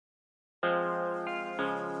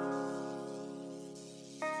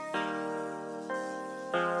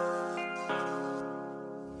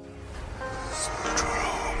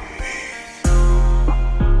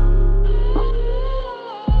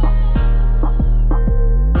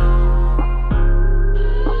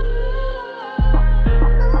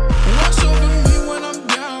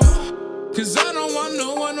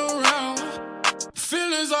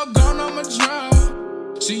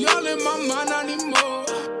mind anymore.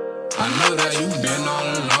 I know that you been all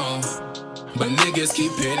alone, but niggas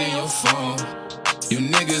keep hitting your phone. You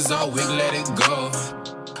niggas all weak, let it go.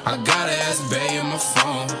 I gotta ask Bay in my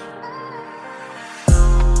phone.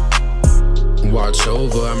 Watch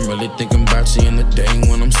over, I'm really thinking about you in the day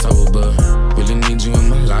when I'm sober. Really need you in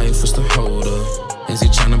my life, what's the hold up? Is he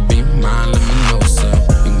tryna be mine? Let me know, son.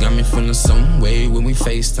 You got me feeling some way when we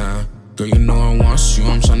FaceTime. Girl, you know I want you,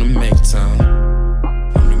 I'm tryna make time.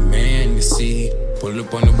 I'm the man you see. Pull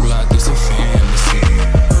up on the block, it's a fantasy.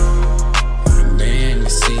 I'm the man you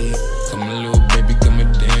see. Come on, little baby, come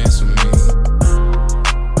and dance with me.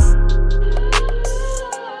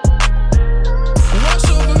 Watch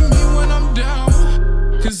over me when I'm down,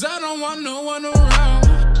 cause I don't want no one around.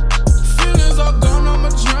 Feelings are gone, I'ma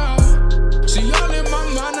drown. She all in my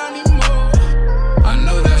mind anymore. I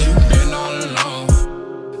know that you been all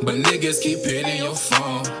alone, but niggas keep hitting your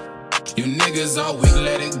phone. You niggas all weak,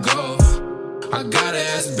 let it go. I gotta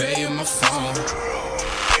ask Bay in my phone.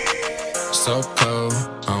 So cold,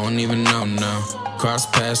 I don't even know now. Cross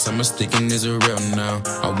paths, I'm mistaken, is it real now?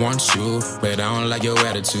 I want you, but I don't like your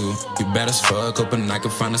attitude. You bad as fuck, hoping I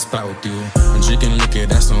can find a spot with you. I'm drinking liquor,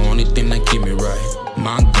 that's the only thing that keep me right.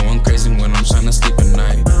 Mind going crazy when I'm trying to sleep at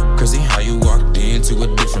night. Crazy how you walked into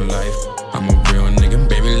a different life. I'm a real nigga,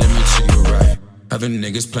 baby, let me treat you right. Other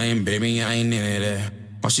niggas playing, baby, I ain't into that.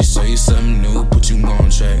 While she show you something new, put you on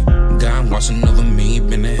track. God watching over me,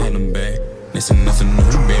 been ahead and back. This ain't nothing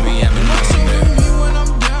new, baby,